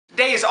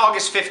Today is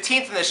August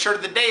 15th, and the shirt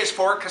of the day is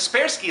for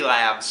Kaspersky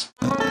Labs.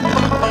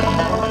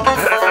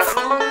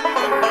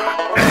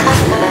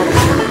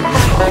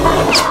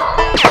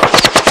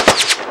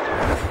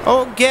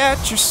 Oh,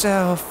 get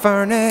yourself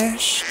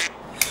furnished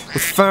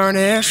with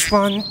Furnish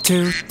 1,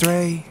 2,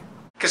 3.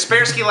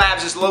 Kaspersky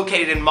Labs is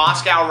located in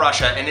Moscow,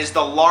 Russia, and is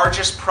the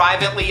largest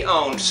privately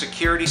owned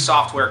security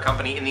software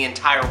company in the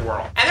entire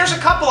world. And there's a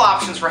couple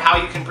options for how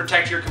you can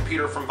protect your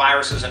computer from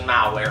viruses and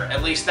malware.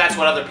 At least that's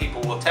what other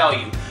people will tell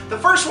you. The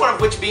first one of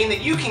which being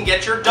that you can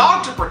get your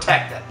dog to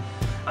protect it.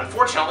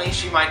 Unfortunately,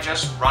 she might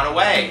just run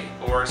away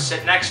or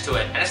sit next to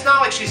it. And it's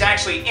not like she's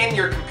actually in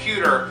your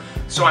computer,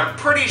 so I'm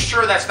pretty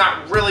sure that's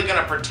not really going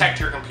to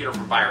protect your computer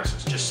from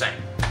viruses, just saying.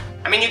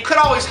 I mean, you could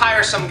always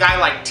hire some guy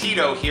like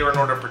Tito here in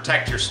order to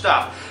protect your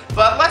stuff,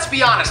 but let's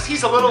be honest,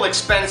 he's a little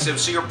expensive,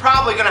 so you're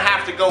probably going to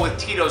have to go with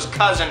Tito's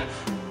cousin,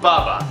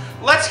 Bubba.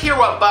 Let's hear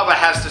what Bubba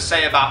has to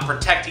say about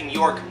protecting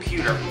your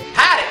computer.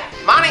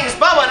 Howdy, my name's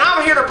Bubba, and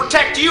I'm here to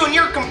protect you and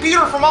your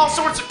computer from all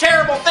sorts of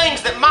terrible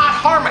things that might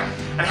harm it.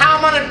 And how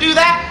I'm going to do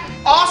that?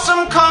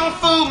 Awesome kung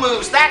fu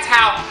moves, that's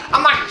how.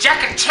 I'm like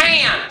Jackie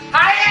Chan.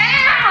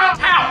 Hi-ya!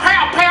 Pow,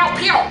 pow, pow,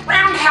 pow,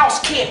 roundhouse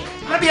kick.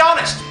 I'm going to be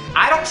honest.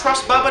 I don't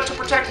trust Bubba to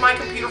protect my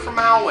computer from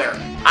malware.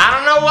 I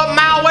don't know what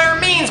malware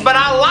means, but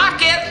I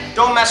like it!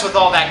 Don't mess with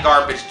all that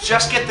garbage.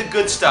 Just get the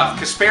good stuff,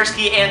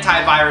 Kaspersky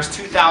Antivirus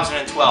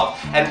 2012,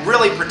 and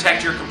really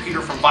protect your computer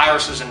from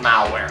viruses and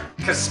malware.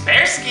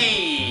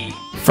 Kaspersky!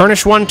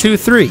 Furnish 1, 2,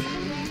 3.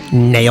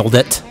 Nailed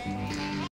it.